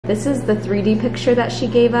This is the 3D picture that she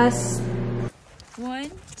gave us.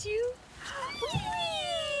 1, 2,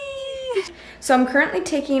 whee! So I'm currently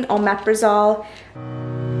taking omeprazole.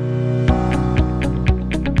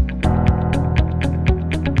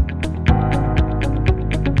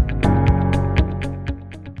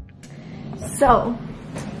 So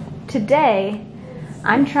today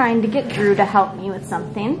I'm trying to get Drew to help me with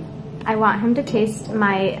something. I want him to taste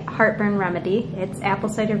my heartburn remedy. It's apple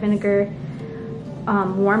cider vinegar,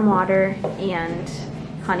 warm water, and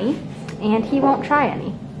honey, and he won't try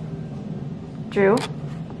any. Drew,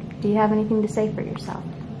 do you have anything to say for yourself?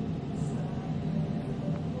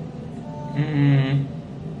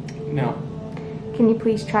 No. Can you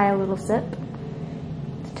please try a little sip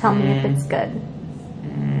to tell me if it's good?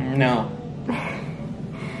 No.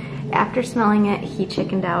 After smelling it, he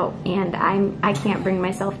chickened out, and I can't bring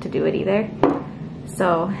myself to do it either.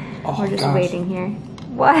 So we're just waiting here.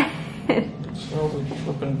 What? It smells like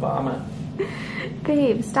flippin' vomit.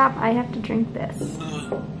 Babe, stop. I have to drink this.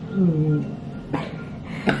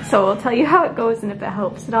 So we'll tell you how it goes and if it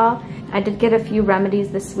helps at all. I did get a few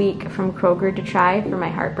remedies this week from Kroger to try for my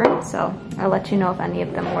heartburn, so I'll let you know if any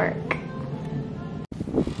of them work.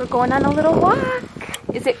 We're going on a little walk.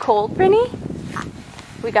 Is it cold, Brynny?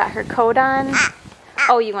 We got her coat on.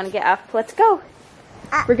 Oh, you want to get up? Let's go.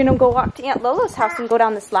 We're going to go walk to Aunt Lola's house and go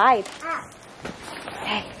down the slide.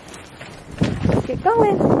 Okay. Let's get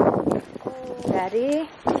going. Ready?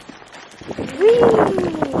 Whee!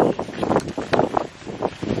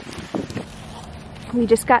 We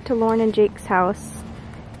just got to Lauren and Jake's house,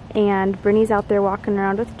 and Brynny's out there walking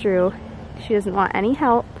around with Drew. She doesn't want any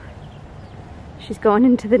help. She's going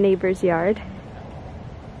into the neighbor's yard.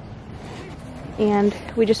 And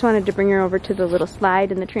we just wanted to bring her over to the little slide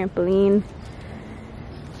and the trampoline.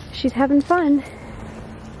 She's having fun.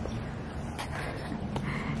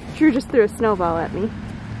 Drew just threw a snowball at me.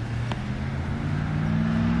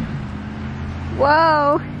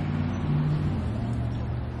 Whoa!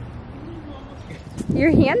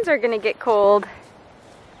 Your hands are gonna get cold.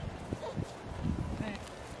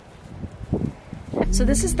 So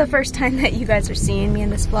this is the first time that you guys are seeing me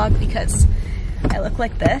in this vlog because I look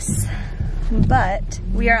like this. But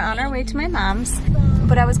we are on our way to my mom's.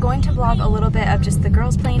 But I was going to vlog a little bit of just the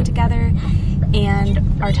girls playing together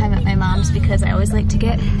and our time at my mom's because I always like to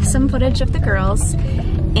get some footage of the girls.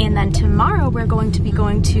 And then tomorrow we're going to be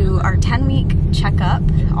going to our 10-week checkup,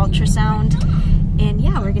 ultrasound. And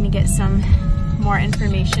yeah, we're gonna get some more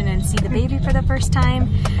information and see the baby for the first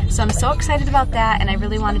time. So I'm so excited about that, and I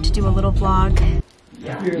really wanted to do a little vlog.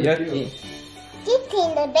 Yucky.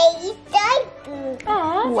 Dipping the baby's diaper.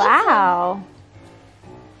 Aww, wow.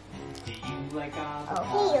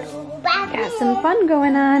 Got some fun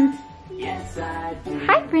going on. Yes, I do.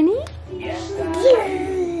 Hi, Brynny. Yes, I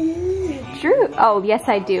do. Drew. Oh, yes,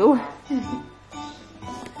 I do. Do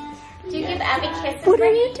you give Abby kisses? What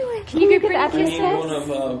are you doing? Can you give Abby a I need one kiss?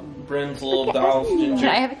 of Brynn's little dolls. Can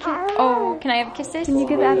I have a kiss? Oh, can I have kisses? Can you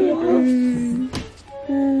give Abby a kiss?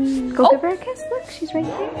 Go give her a kiss. Look, she's right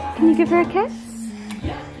there. Can you give her a kiss?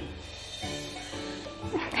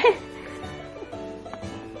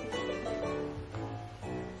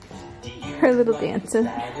 Her little dancing.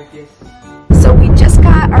 So we just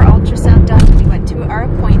got our ultrasound done. We went to our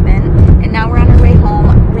appointment, and now we're on our way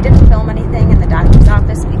home. We didn't film anything in the doctor's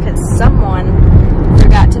office because someone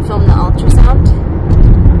forgot to film the ultrasound.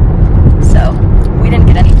 So we didn't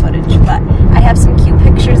get any footage, but I have some cute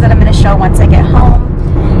pictures that I'm going to show once I get home.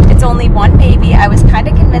 It's only one baby. I was kind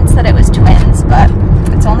of convinced that it was twins, but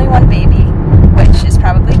it's only one baby, which is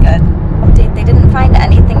probably good. Update, they didn't find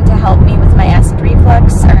anything to help me with my acid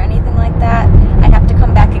reflux or anything like that. I have to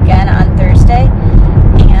come back again on Thursday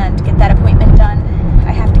and get that appointment done.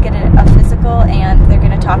 I have to get a physical, and they're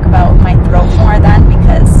going to talk about my throat more then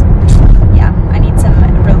because, yeah, I need some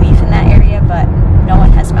relief in that area, but no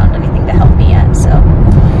one has found anything to help me yet. So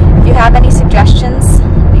if you have any suggestions,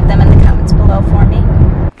 leave them in the comments below for me.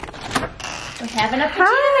 We're having a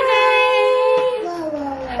pajama day.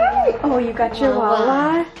 Hi. Oh, you got your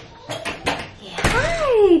Wawa? Yeah.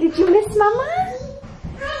 Hi, did you miss Mama?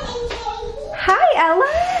 Hi,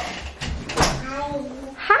 Ella.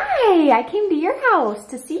 Hi, I came to your house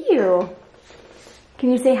to see you.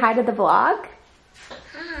 Can you say hi to the vlog?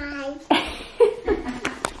 Hi.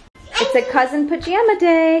 It's a cousin pajama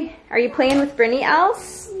day. Are you playing with Brynny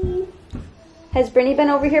else? Has Brynny been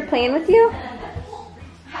over here playing with you?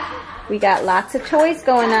 We got lots of toys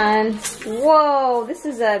going on. Whoa, this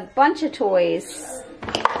is a bunch of toys.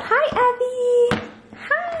 Hi, Abby.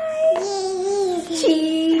 Hi.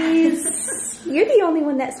 Cheese. You're the only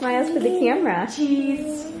one that smiles for the camera.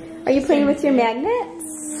 Cheese. Are you playing with your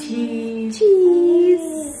magnets? Cheese.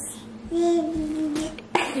 Cheese.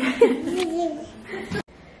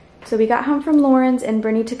 So we got home from Lauren's and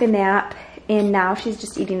Brynny took a nap, and now she's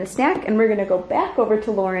just eating the snack, and we're gonna go back over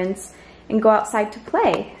to Lauren's and go outside to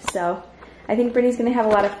play. So I think Brynny's gonna have a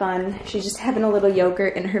lot of fun. She's just having a little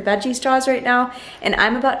yogurt in her veggie straws right now, and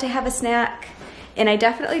I'm about to have a snack. And I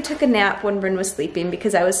definitely took a nap when Brynn was sleeping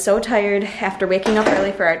because I was so tired after waking up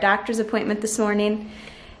early for our doctor's appointment this morning.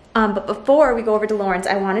 But before we go over to Lauren's,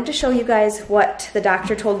 I wanted to show you guys what the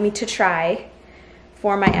doctor told me to try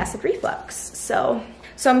for my acid reflux. So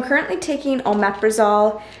I'm currently taking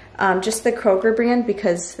omeprazole, just the Kroger brand,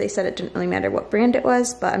 because they said it didn't really matter what brand it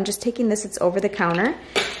was, but I'm just taking this, it's over the counter.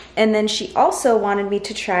 And then she also wanted me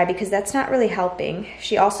to try, because that's not really helping,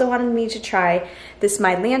 she also wanted me to try this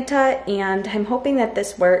Mylanta, and I'm hoping that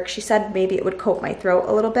this works. She said maybe it would coat my throat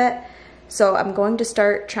a little bit. So I'm going to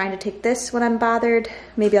start trying to take this when I'm bothered.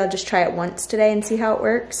 Maybe I'll just try it once today and see how it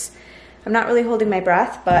works. I'm not really holding my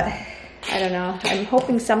breath, but I don't know. I'm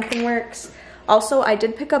hoping something works. Also, I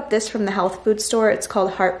did pick up this from the health food store. It's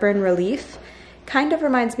called Heartburn Relief. Kind of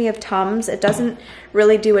reminds me of Tums. It doesn't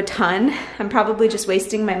really do a ton. I'm probably just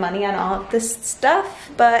wasting my money on all of this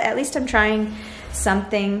stuff, but at least I'm trying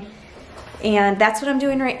something. And that's what I'm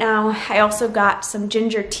doing right now. I also got some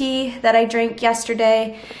ginger tea that I drank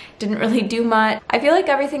yesterday. Didn't really do much. I feel like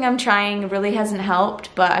everything I'm trying really hasn't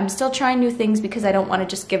helped, but I'm still trying new things because I don't want to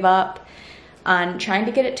just give up on trying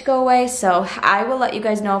to get it to go away. So I will let you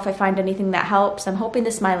guys know if I find anything that helps. I'm hoping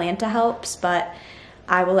this Mylanta helps, but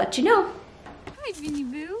I will let you know. Hi, Vinny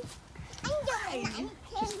Boo. Hi.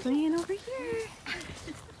 She's playing over here.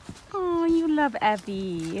 Oh, you love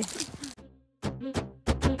Abby.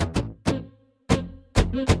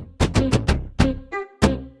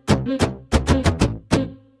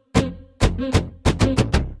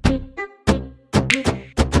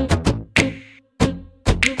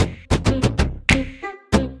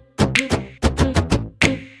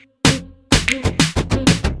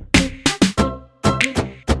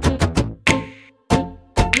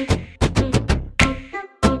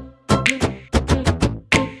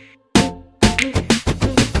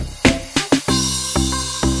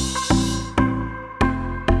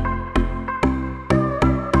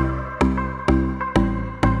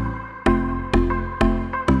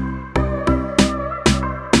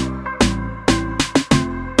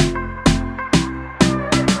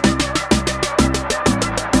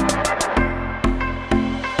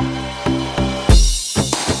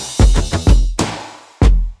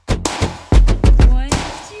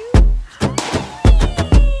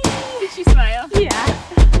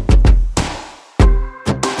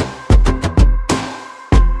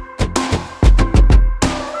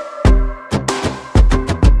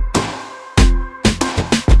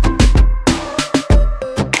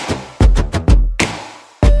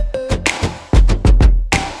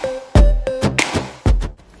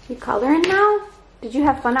 Coloring now? Did you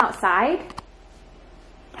have fun outside?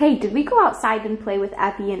 Hey, did we go outside and play with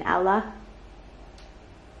Abby and Ella?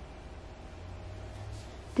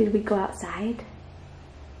 Did we go outside?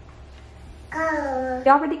 Color.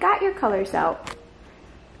 You already got your colors out.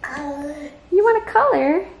 Color. You want to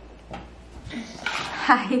color?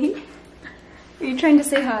 Hi. Are you trying to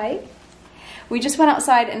say hi? We just went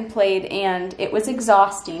outside and played, and it was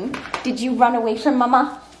exhausting. Did you run away from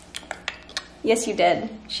Mama? Yes, you did.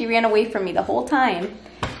 She ran away from me the whole time.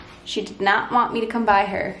 She did not want me to come by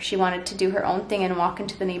her. She wanted to do her own thing and walk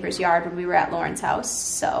into the neighbor's yard when we were at Lauren's house.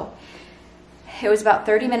 So it was about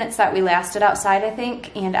 30 minutes that we lasted outside, I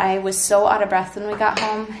think, and I was so out of breath when we got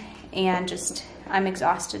home, and just, I'm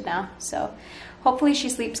exhausted now. So hopefully she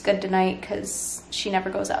sleeps good tonight because she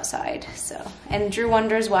never goes outside. So, and Drew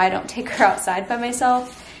wonders why I don't take her outside by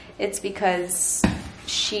myself. It's because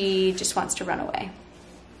she just wants to run away.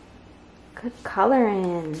 Good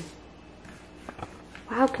coloring.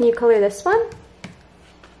 Wow, can you color this one?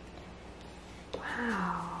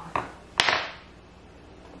 Wow.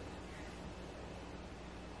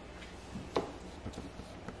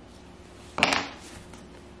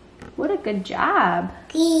 What a good job.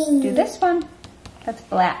 Green. Do this one. That's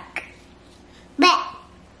black. Black.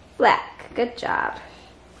 Black. Good job.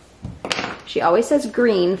 She always says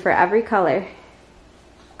green for every color.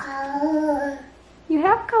 Color. You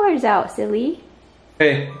have colors out, silly.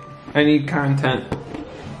 Hey, I need content.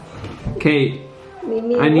 Kate,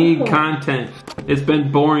 I need content. It's been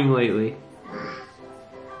boring lately.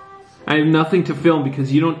 I have nothing to film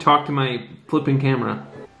because you don't talk to my flipping camera.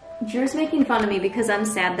 Drew's making fun of me because I'm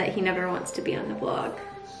sad that he never wants to be on the vlog.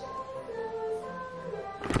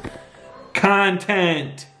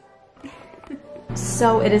 Content!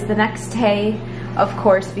 So it is the next day, of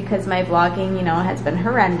course, because my vlogging, you know, has been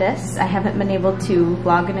horrendous. I haven't been able to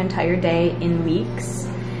vlog an entire day in weeks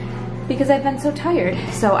because I've been so tired.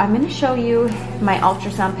 So I'm gonna show you my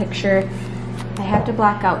ultrasound picture. I have to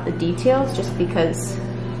block out the details just because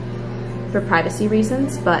for privacy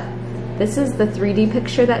reasons, but this is the 3D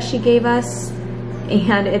picture that she gave us,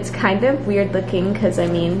 and it's kind of weird looking because I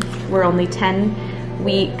mean, we're only 10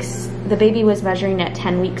 weeks. The baby was measuring at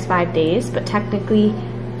 10 weeks, 5 days, but technically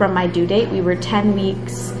from my due date, we were 10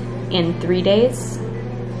 weeks in 3 days.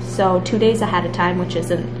 So 2 days ahead of time, which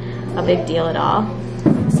isn't a big deal at all.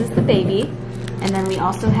 This is the baby. And then we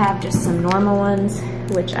also have just some normal ones,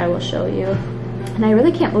 which I will show you. And I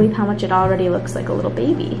really can't believe how much it already looks like a little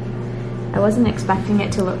baby. I wasn't expecting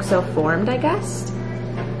it to look so formed, I guess.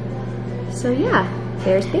 So yeah,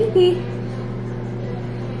 there's baby.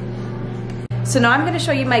 So now I'm gonna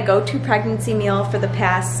show you my go-to pregnancy meal for the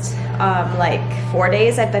past like 4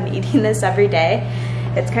 days. I've been eating this every day.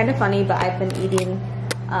 It's kind of funny, but I've been eating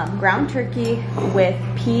ground turkey with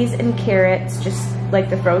peas and carrots, just like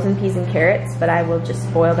the frozen peas and carrots, but I will just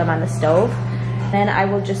boil them on the stove. Then I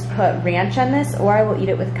will just put ranch on this, or I will eat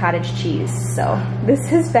it with cottage cheese. So this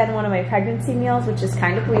has been one of my pregnancy meals, which is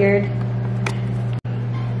kind of weird.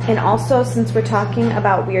 And also, since we're talking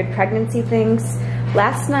about weird pregnancy things,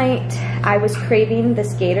 last night I was craving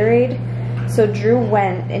this Gatorade. So Drew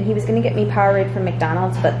went and he was gonna get me Powerade from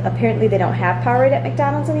McDonald's, but apparently they don't have Powerade at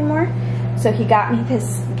McDonald's anymore. So he got me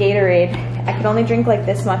this Gatorade. I could only drink like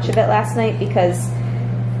this much of it last night because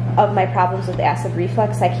of my problems with acid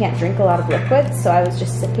reflux. I can't drink a lot of liquids, so I was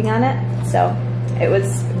just sipping on it. So it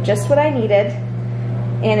was just what I needed.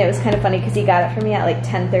 And it was kind of funny because he got it for me at like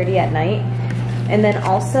 10:30 at night. And then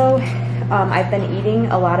also, I've been eating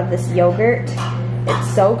a lot of this yogurt.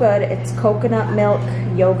 It's so good. It's coconut milk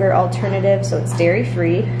yogurt alternative, so it's dairy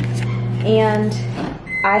free. And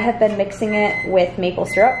I have been mixing it with maple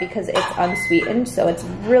syrup because it's unsweetened, so it's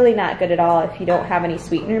really not good at all if you don't have any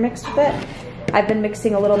sweetener mixed with it. I've been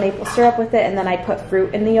mixing a little maple syrup with it, and then I put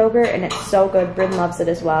fruit in the yogurt, and it's so good. Brynn loves it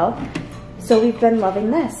as well. So we've been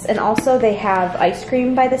loving this. And also they have ice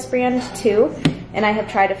cream by this brand too, and I have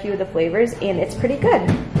tried a few of the flavors, and it's pretty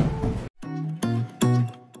good.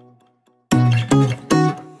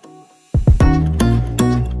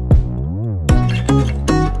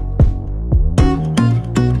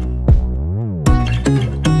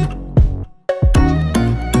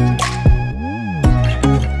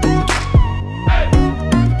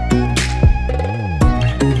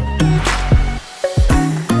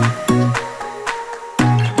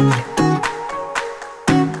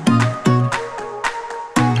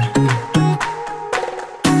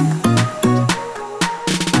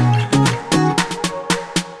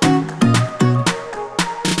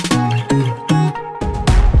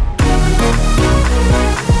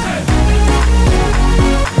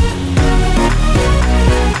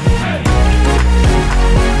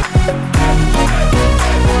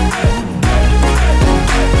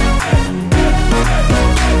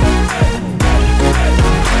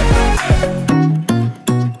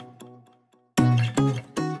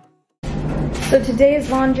 So today is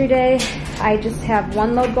laundry day. I just have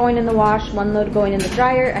one load going in the wash, one load going in the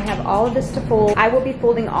dryer. I have all of this to fold. I will be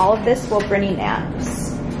folding all of this while Brynn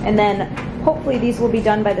naps. And then hopefully these will be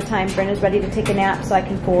done by the time Brynn is ready to take a nap so I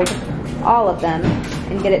can fold all of them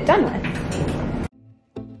and get it done with.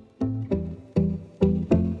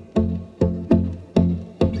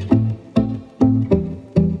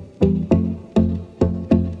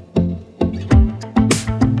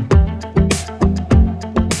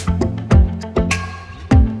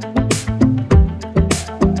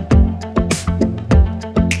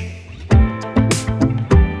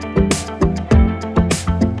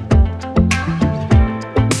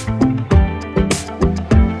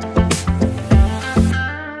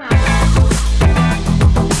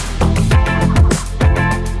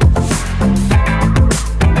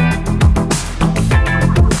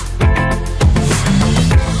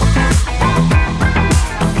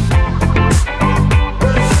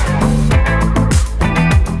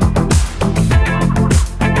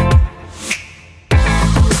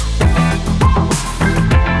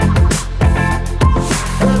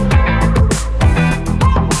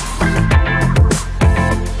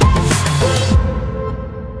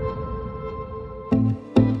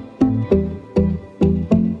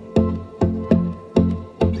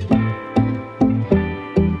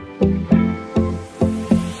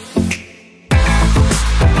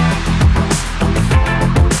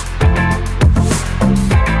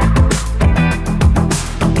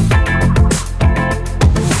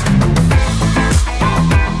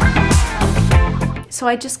 So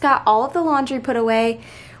I just got all of the laundry put away.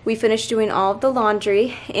 We finished doing all of the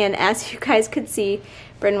laundry, and as you guys could see,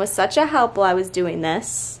 Brynn was such a help while I was doing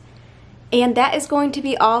this. And that is going to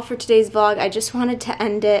be all for today's vlog. I just wanted to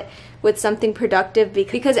end it with something productive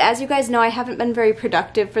because as you guys know, I haven't been very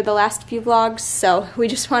productive for the last few vlogs, so we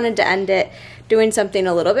just wanted to end it doing something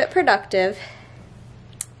a little bit productive.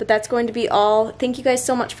 But that's going to be all. Thank you guys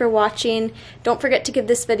so much for watching. Don't forget to give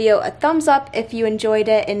this video a thumbs up if you enjoyed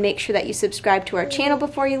it, and make sure that you subscribe to our channel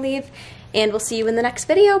before you leave. And we'll see you in the next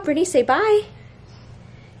video. Brittany, say bye.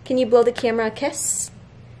 Can you blow the camera a kiss?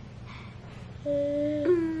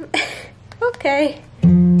 Okay.